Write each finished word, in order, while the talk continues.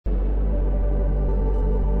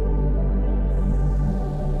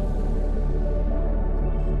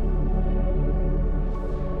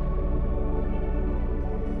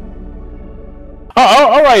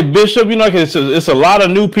all right, Bishop. You know, it's a lot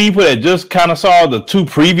of new people that just kind of saw the two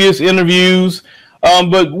previous interviews.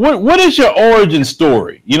 But what is your origin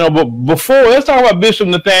story? You know, but before, let's talk about Bishop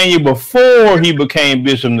Nathaniel before he became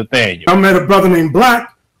Bishop Nathaniel. I met a brother named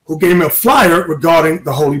Black who gave me a flyer regarding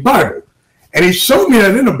the Holy Bible. And he showed me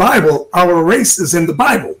that in the Bible, our race is in the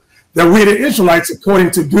Bible. That we're the Israelites,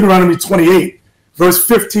 according to Deuteronomy 28, verse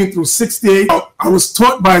 15 through 68. I was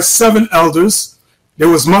taught by 7 elders. There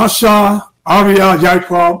was Masha, Ariel,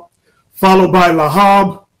 Yaakov, followed by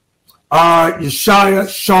Lahab, Yeshaya,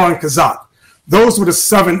 Shah, and Kazak. Those were the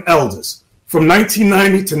 7 elders from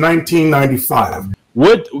 1990 to 1995.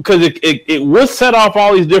 Because what set off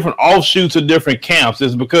all these different offshoots of different camps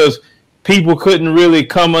is because people couldn't really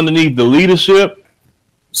come underneath the leadership.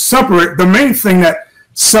 The main thing that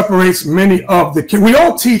separates many of the we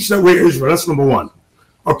all teach that we're Israel. That's number one.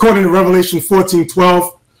 According to Revelation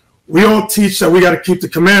 14:12, we all teach that we got to keep the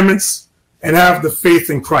commandments and have the faith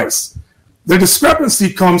in Christ. The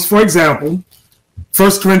discrepancy comes, for example,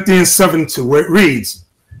 1 Corinthians 7:2, where it reads,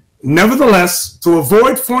 "Nevertheless, to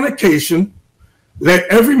avoid fornication, let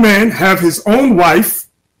every man have his own wife,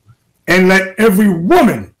 and let every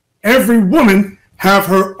woman have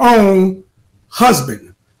her own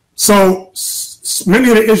husband." So many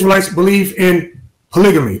of the Israelites believe in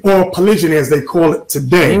polygamy, or polygyny as they call it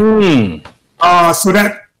today. So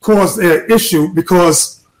that caused an issue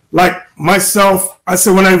because, like myself, I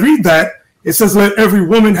said when I read that, it says let every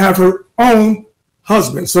woman have her own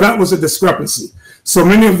husband. So that was a discrepancy. So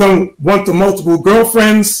many of them want the multiple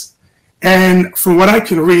girlfriends. And from what I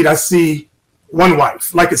can read, I see one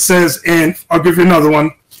wife. Like it says, and I'll give you another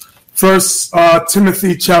one. First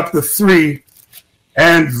Timothy chapter 3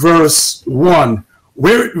 and verse 1,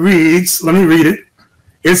 where it reads, let me read it.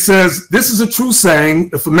 It says, "This is a true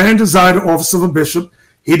saying, if a man desire the office of a bishop,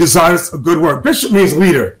 he desires a good work." Bishop means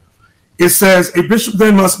leader. It says, "A bishop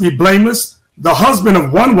then must be blameless, the husband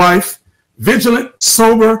of one wife, vigilant,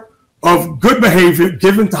 sober, of good behavior,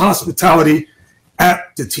 given to hospitality,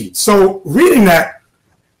 apt to teach." So reading that,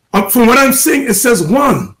 from what I'm seeing, it says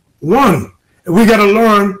one. And we got to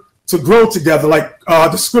learn to grow together. Like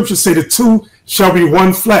the scriptures say, the two shall be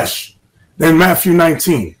one flesh. Then Matthew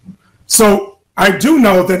 19. So I do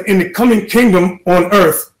know that in the coming kingdom on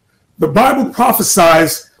earth, the Bible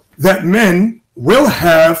prophesies that men will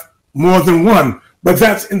have more than one. But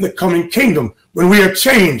that's in the coming kingdom when we are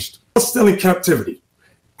changed, still in captivity.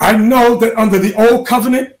 I know that under the old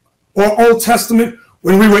covenant or Old Testament,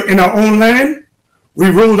 when we were in our own land, we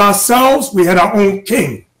ruled ourselves, we had our own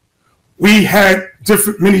king. We had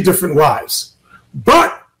many different wives. But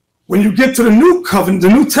when you get to the new covenant, the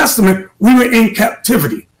New Testament, we were in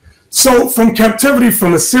captivity. So from captivity,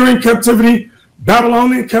 from Assyrian captivity,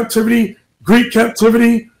 Babylonian captivity, Greek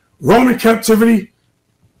captivity, Roman captivity,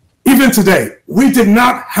 even today, we did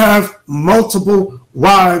not have multiple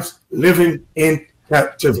wives living in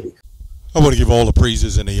captivity. I want to give all the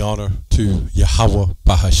praises and the honor to Yahweh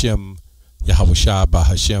Bahashem, Yahweh Shai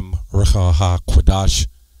Bahashem, Recha HaKwadash,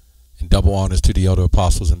 and double honors to the other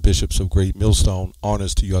apostles and bishops of Great Millstone.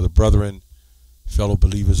 Honors to you other brethren, fellow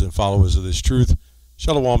believers and followers of this truth.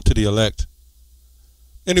 Shalom to the elect.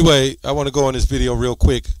 Anyway, I want to go on this video real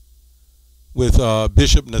quick with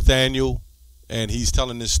Bishop Nathaniel, and he's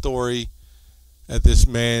telling this story at this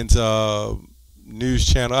man's news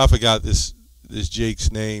channel. I forgot this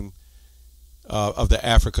Jake's name, of the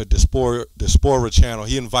Africa Diaspora channel.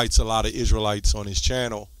 He invites a lot of Israelites on his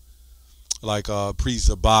channel, like Priest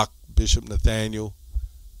Zabak, Bishop Nathaniel.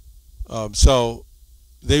 So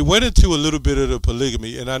they went into a little bit of the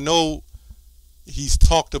polygamy, and I know he's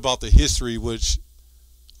talked about the history, which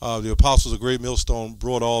the apostles of Great Millstone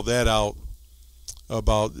brought all that out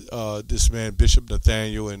about this man Bishop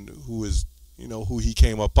Nathaniel and who he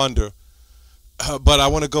came up under. But I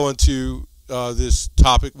want to go into this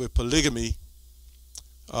topic with polygamy,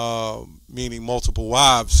 meaning multiple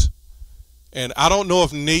wives. And I don't know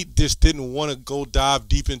if Nate just didn't want to go dive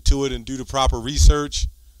deep into it and do the proper research,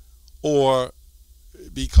 or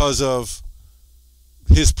because of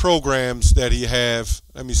his programs that he have,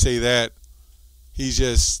 let me say that, he's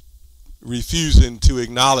just refusing to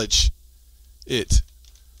acknowledge it.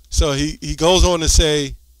 So he goes on to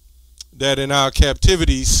say that in our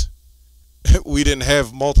captivities, we didn't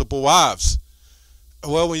have multiple wives.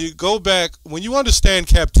 Well, when you go back, when you understand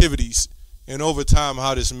captivities and over time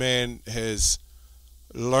how this man has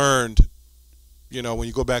learned, when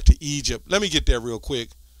you go back to Egypt, let me get there real quick.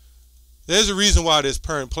 There's a reason why there's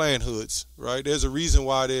parent planhoods, right? There's a reason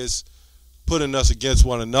why there's putting us against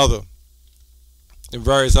one another and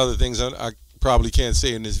various other things I probably can't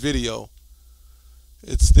say in this video.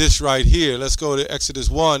 It's this right here. Let's go to Exodus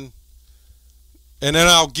 1. And then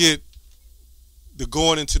I'll get the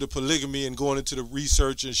going into the polygamy and going into the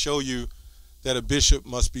research and show you that a bishop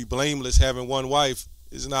must be blameless. Having one wife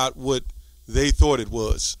is not what they thought it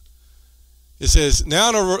was. It says,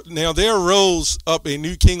 now there arose up a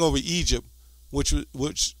new king over Egypt,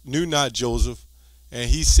 which knew not Joseph, and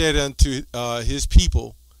he said unto his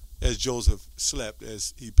people, as Joseph slept,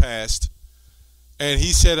 as he passed, and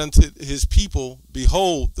he said unto his people,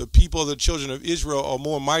 behold, the people of the children of Israel are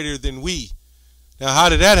more mightier than we. Now, how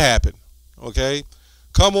did that happen? Okay,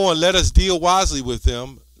 come on, let us deal wisely with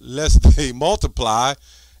them, lest they multiply,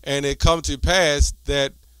 and it come to pass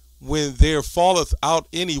that when there falleth out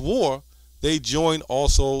any war, they join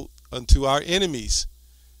also unto our enemies,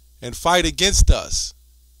 and fight against us,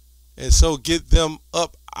 and so get them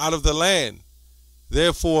up out of the land.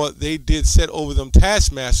 Therefore they did set over them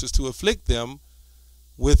taskmasters to afflict them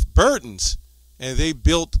with burdens, and they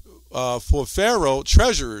built for Pharaoh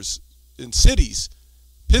treasurers in cities,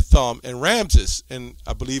 Pithom and Ramses, and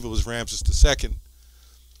I believe it was Ramses II,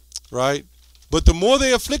 right? But the more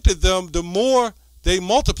they afflicted them, the more they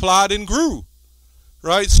multiplied and grew,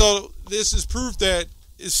 right? So this is proof that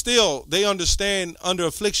it's still, they understand under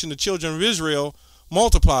affliction the children of Israel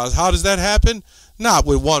multiplies. How does that happen? Not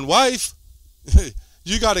with one wife.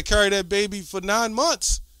 You got to carry that baby for 9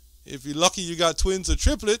 months. If you're lucky, you got twins or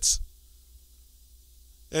triplets.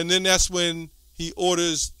 And then that's when he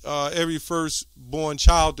orders every firstborn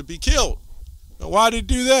child to be killed. Now, why did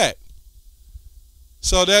he do that?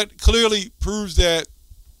 So that clearly proves that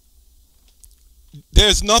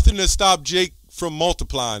there's nothing that stopped Jake from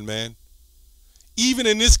multiplying, man. Even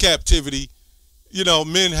in this captivity, you know,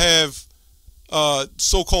 men have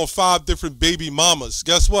so-called 5 different baby mamas.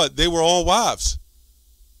 Guess what? They were all wives.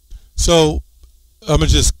 So I'm going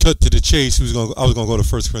to just cut to the chase. I was going to go to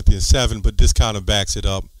 1 Corinthians 7, but this kind of backs it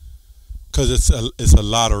up because it's a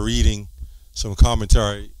lot of reading, some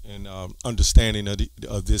commentary, and understanding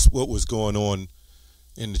of this, what was going on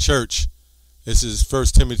in the church. This is 1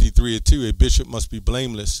 Timothy 3:2. A bishop must be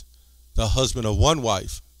blameless, the husband of one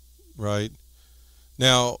wife, right?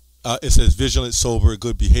 Now, it says vigilant, sober,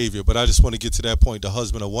 good behavior, but I just want to get to that point, the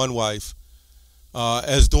husband of one wife.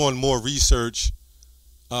 As doing more research,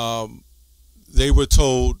 they were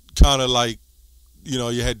told kind of like, you know,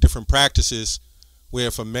 you had different practices where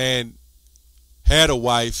if a man had a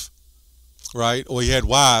wife, right, or he had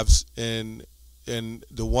wives, and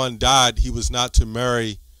the one died, he was not to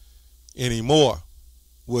marry anymore,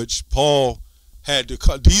 which Paul had to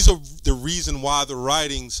cut. These are the reason why the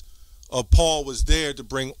writings of Paul was there, to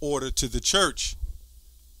bring order to the church.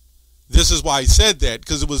 This is why he said that,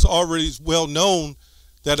 because it was already well known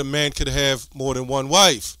that a man could have more than one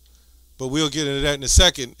wife. But we'll get into that in a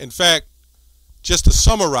second. In fact, just to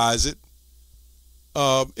summarize it,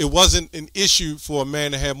 it wasn't an issue for a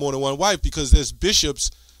man to have more than one wife, because there's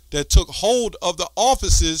bishops that took hold of the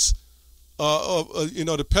offices of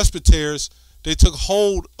the presbyters. They took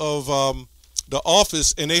hold of the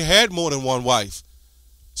office, and they had more than one wife.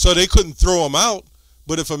 So they couldn't throw him out.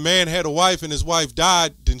 But if a man had a wife and his wife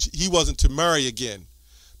died, then he wasn't to marry again.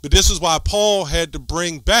 But this is why Paul had to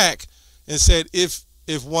bring back and said, if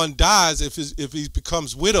one dies, if he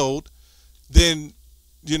becomes widowed, then,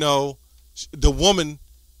 you know, the woman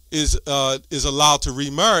is allowed to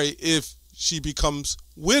remarry if she becomes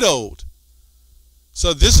widowed.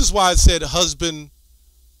 So this is why it said husband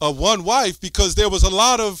of one wife, because there was a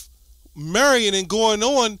lot of marrying and going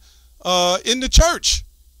on in the church.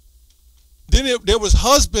 Then there was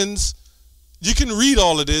husbands. You can read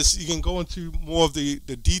all of this. You can go into more of the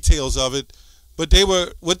details of it. But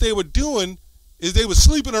what they were doing is they were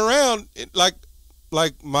sleeping around like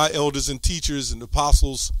my elders and teachers and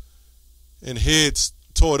apostles and heads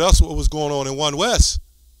told us what was going on in One West.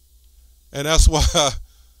 And that's why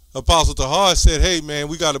Apostle Tahar said, hey, man,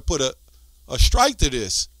 we got to put a strike to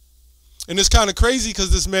this. And it's kind of crazy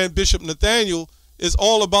because this man, Bishop Nathaniel, is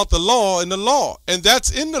all about the law and the law. And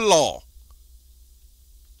that's in the law,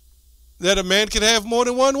 that a man can have more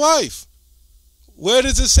than one wife. Where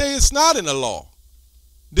does it say it's not in the law?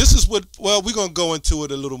 This is what, well, we're going to go into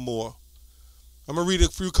it a little more. I'm going to read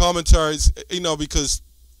a few commentaries, because,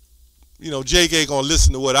 Jake ain't going to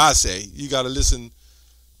listen to what I say. You got to listen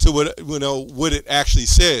to what it actually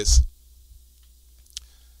says.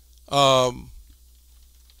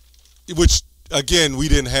 Which, again, we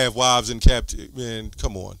didn't have wives in captivity. Man,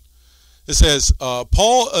 come on. It says,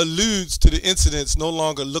 Paul alludes to the incidents no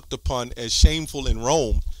longer looked upon as shameful in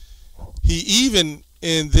Rome. He even,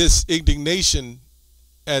 in this indignation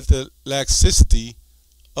at the laxity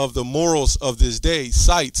of the morals of this day,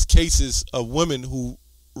 cites cases of women who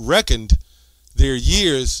reckoned their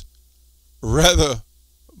years rather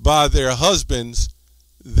by their husbands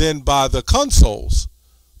than by the consuls.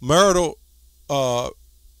 Marital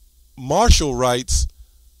martial rights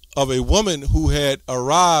of a woman who had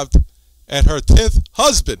arrived at her 10th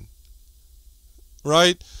husband.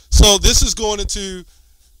 Right? So this is going into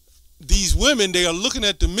these women. They are looking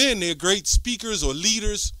at the men. They're great speakers or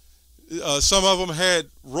leaders. Some of them had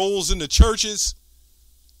roles in the churches.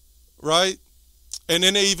 Right? And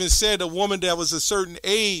then they even said a woman that was a certain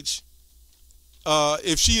age,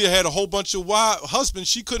 if she had a whole bunch of husbands,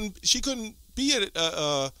 she couldn't be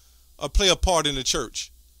play a part in the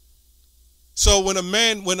church. So when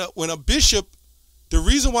a bishop, the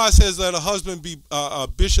reason why it says that a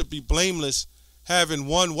bishop be blameless having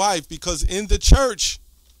one wife, because in the church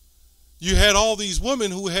you had all these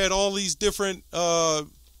women who had all these different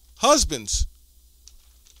husbands,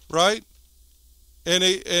 right? And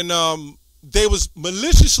they was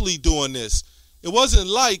maliciously doing this. It wasn't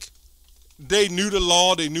like they knew the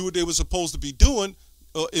law, they knew what they were supposed to be doing,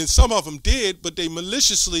 and some of them did, but they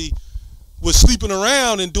maliciously was sleeping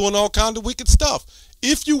around and doing all kinds of wicked stuff.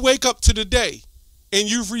 If you wake up to the day and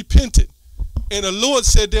you've repented, and the Lord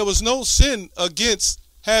said there was no sin against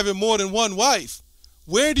having more than one wife,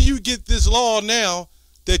 where do you get this law now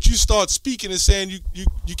that you start speaking and saying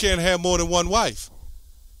you can't have more than one wife?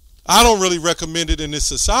 I don't really recommend it in this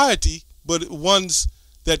society, but ones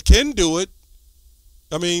that can do it,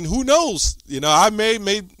 I mean, who knows? You know, I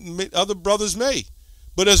may other brothers may,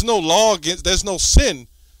 but there's no law against, there's no sin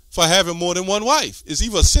for having more than one wife. It's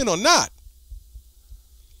either a sin or not.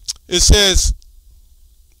 It says,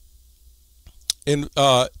 in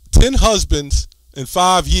 10 husbands in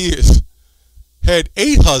 5 years had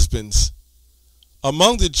 8 husbands.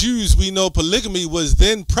 Among the Jews, we know polygamy was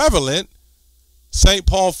then prevalent. St.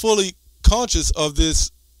 Paul, fully conscious of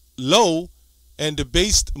this low and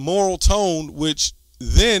debased moral tone which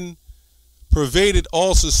then pervaded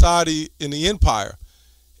all society in the empire.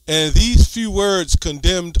 And these few words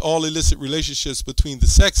condemned all illicit relationships between the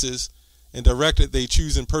sexes and directed they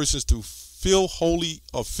choosing persons to fill holy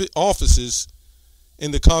offices in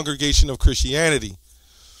the congregation of Christianity.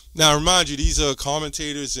 Now, I remind you, these are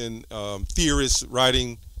commentators and theorists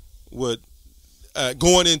writing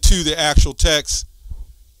going into the actual text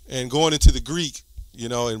and going into the Greek, you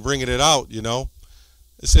know, and bringing it out, you know.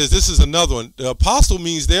 It says, this is another one. The apostle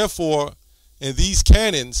means, therefore, in these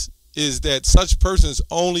canons, is that such persons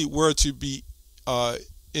only were to be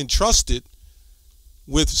entrusted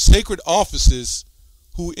with sacred offices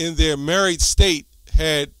who in their married state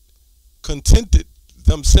had contented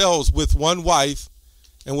themselves with one wife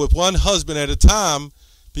and with one husband at a time,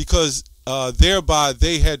 because thereby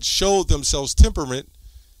they had showed themselves temperate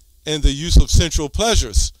in the use of sensual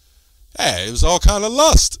pleasures. Hey, it was all kind of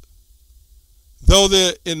lust. Though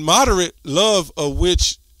the immoderate love of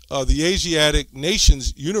which the Asiatic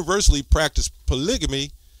nations universally practice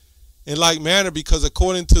polygamy in like manner, because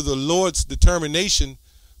according to the Lord's determination,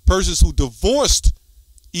 persons who divorced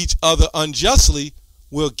each other unjustly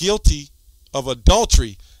were guilty of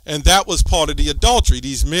adultery. And that was part of the adultery.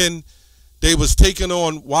 These men, they was taking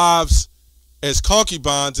on wives as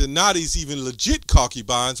concubines, and not as even legit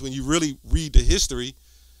concubines when you really read the history.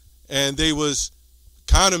 And they was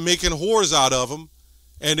kind of making whores out of them,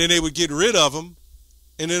 and then they would get rid of them.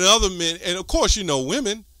 And then other men, and of course, you know,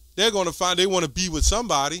 women, they're going to find they want to be with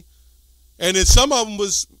somebody. And then some of them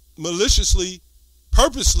was maliciously,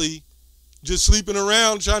 purposely just sleeping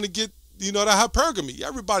around trying to get, you know, the hypergamy.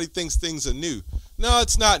 Everybody thinks things are new. No,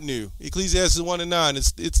 it's not new. Ecclesiastes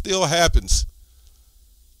 1:9, it still happens.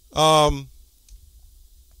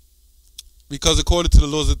 Because according to the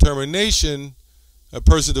Lord's determination, a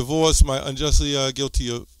person divorced might unjustly guilty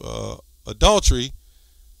of adultery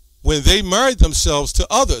when they married themselves to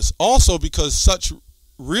others. Also because such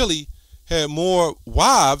really had more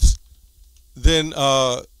wives than,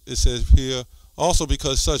 it says here, also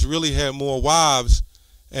because such really had more wives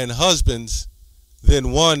and husbands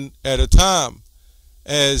than one at a time,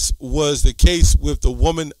 as was the case with the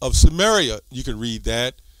woman of Samaria. You can read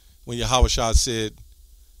that when Yahushua said,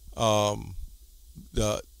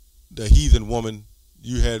 the heathen woman,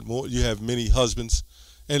 you have many husbands.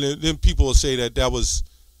 And then people will say that was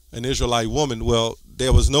an Israelite woman. Well,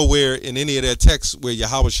 there was nowhere in any of that text where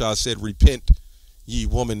Yahushua said, repent ye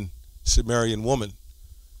woman, Samaritan woman.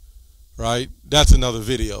 Right? That's another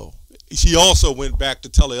video. She also went back to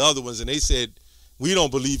tell the other ones, and they said, we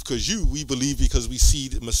don't believe we believe because we see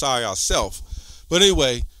the Messiah ourselves. But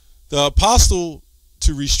anyway, the apostle,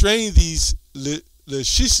 to restrain these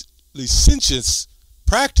licentious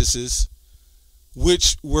practices,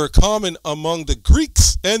 which were common among the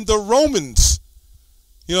Greeks and the Romans,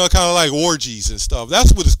 you know, kind of like orgies and stuff.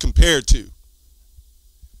 That's what it's compared to.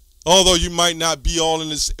 Although you might not be all in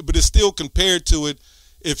this, but it's still compared to it.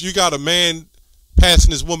 If you got a man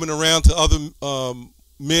passing his woman around to other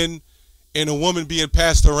men, and a woman being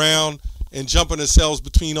passed around and jumping herself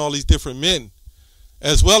between all these different men,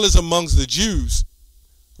 as well as amongst the Jews,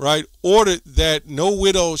 right, ordered that no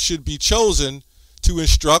widow should be chosen to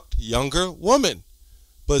instruct younger women,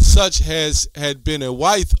 but such had been a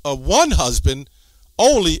wife of one husband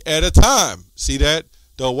only at a time. See that?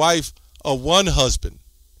 The wife of one husband,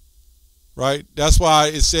 right? That's why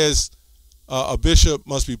it says a bishop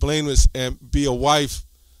must be blameless and be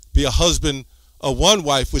a husband of one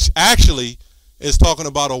wife, which actually is talking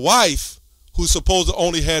about a wife who supposedly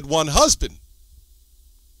only had one husband,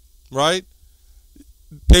 right?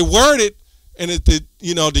 They worded, and they're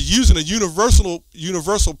using the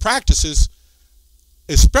universal practices,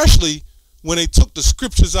 especially when they took the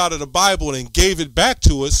scriptures out of the Bible and gave it back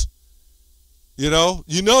to us. They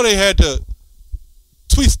had to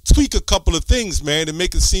tweak a couple of things, man, to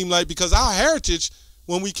make it seem like, because our heritage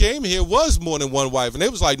when we came here was more than one wife, and they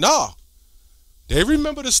was like, nah. They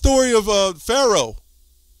remember the story of Pharaoh,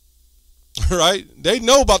 right? They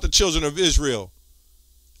know about the children of Israel.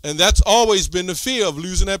 And that's always been the fear of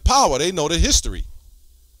losing that power. They know the history.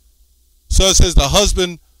 So it says the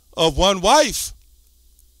husband of one wife,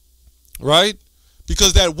 right?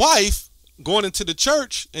 Because that wife going into the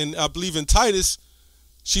church, and I believe in Titus,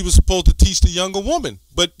 she was supposed to teach the younger woman.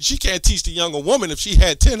 But she can't teach the younger woman if she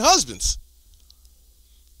had 10 husbands,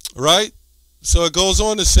 right? So it goes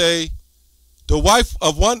on to say, the wife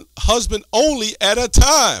of one husband only at a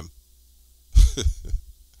time.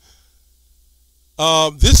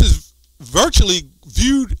 This is virtually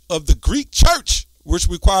viewed of the Greek church, which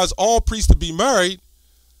requires all priests to be married,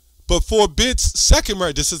 but forbids second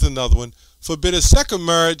marriage. This is another one. Forbid a second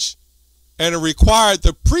marriage, and it required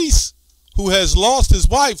the priest who has lost his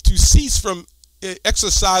wife to cease from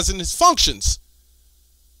exercising his functions.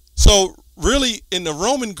 So really, in the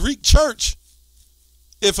Roman Greek church,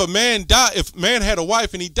 if a man had a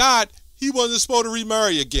wife and he died, he wasn't supposed to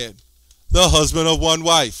remarry again. The husband of one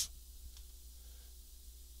wife.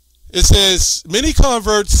 It says many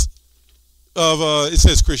converts of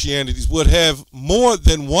Christianity would have more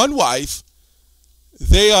than one wife.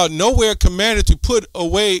 They are nowhere commanded to put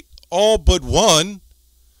away all but one.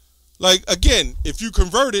 Like, again, if you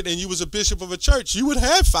converted and you was a bishop of a church, you would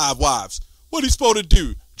have 5 wives. What are you supposed to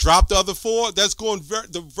do? Drop the other 4? That's going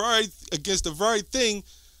against the very thing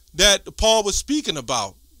that Paul was speaking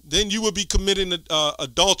about. Then you would be committing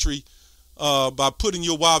adultery by putting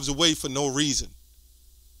your wives away for no reason.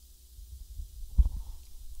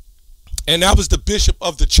 And that was the bishop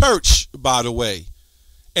of the church, by the way.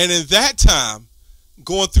 And in that time,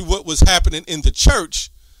 going through what was happening in the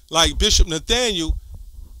church, like Bishop Nathaniel,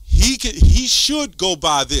 he should go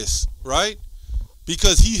by this, right?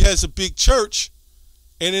 Because he has a big church,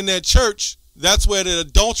 and in that church, that's where the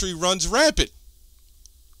adultery runs rampant.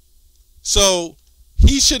 So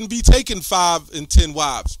he shouldn't be taking 5 and 10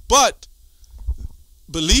 wives. But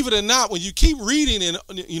believe it or not, when you keep reading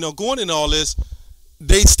and going in all this,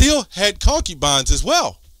 they still had concubines as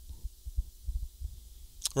well,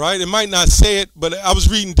 right? It might not say it, but I was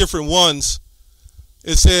reading different ones.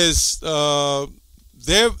 It says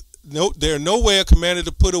they're nowhere commanded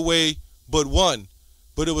to put away but one,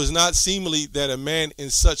 but it was not seemly that a man in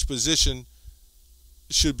such position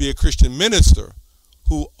should be a Christian minister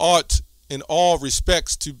who ought in all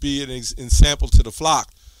respects to be an example to the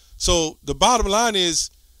flock. So the bottom line is,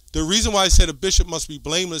 the reason why I said a bishop must be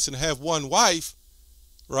blameless and have one wife,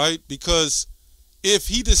 right? Because if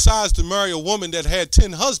he decides to marry a woman that had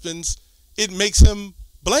 10 husbands, it makes him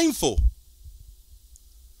blameful.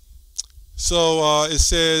 So it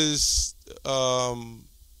says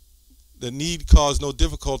the need caused no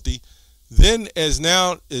difficulty. Then as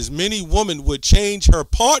many women would change her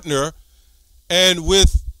partner, and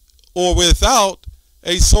with or without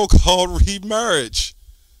a so-called remarriage,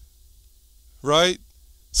 right?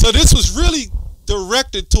 So this was really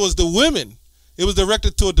directed towards the women. It was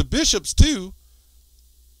directed toward the bishops too,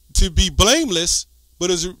 to be blameless, but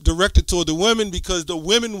it was directed toward the women because the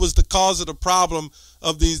women was the cause of the problem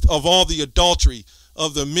of all the adultery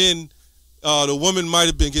of the men. The women might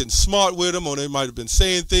have been getting smart with them, or they might have been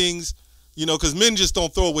saying things, because men just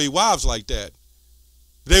don't throw away wives like that.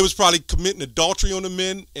 They was probably committing adultery on the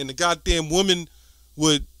men, and the goddamn woman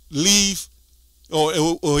would leave, or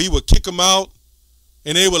he would kick them out,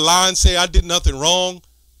 and they would lie and say, I did nothing wrong.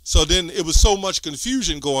 So then it was so much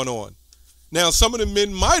confusion going on. Now, some of the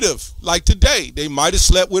men might have, like today, they might have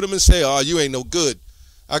slept with them and say, oh, you ain't no good.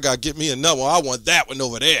 I got to get me another one. I want that one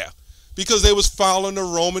over there. Because they was following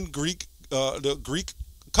the Greek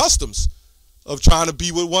customs. of trying to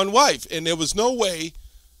be with one wife. And there was no way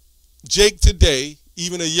Jake today,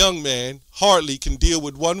 even a young man, hardly can deal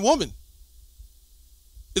with one woman.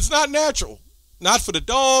 It's not natural. Not for the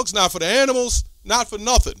dogs, not for the animals, not for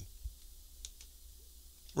nothing.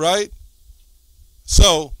 Right?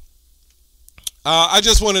 So, I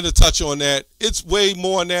just wanted to touch on that. It's way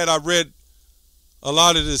more than that. I read a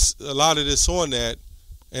lot of this on that,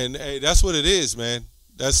 and hey, that's what it is, man.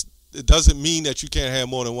 It doesn't mean that you can't have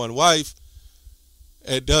more than one wife.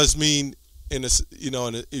 It does mean if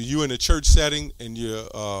you're in a church setting and you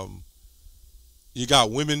got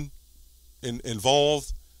women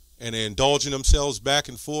involved and they're indulging themselves back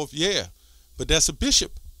and forth, yeah, but that's a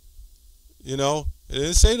bishop. It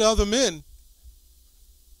didn't say to other men.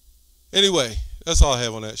 Anyway, that's all I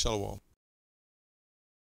have on that. Shalom.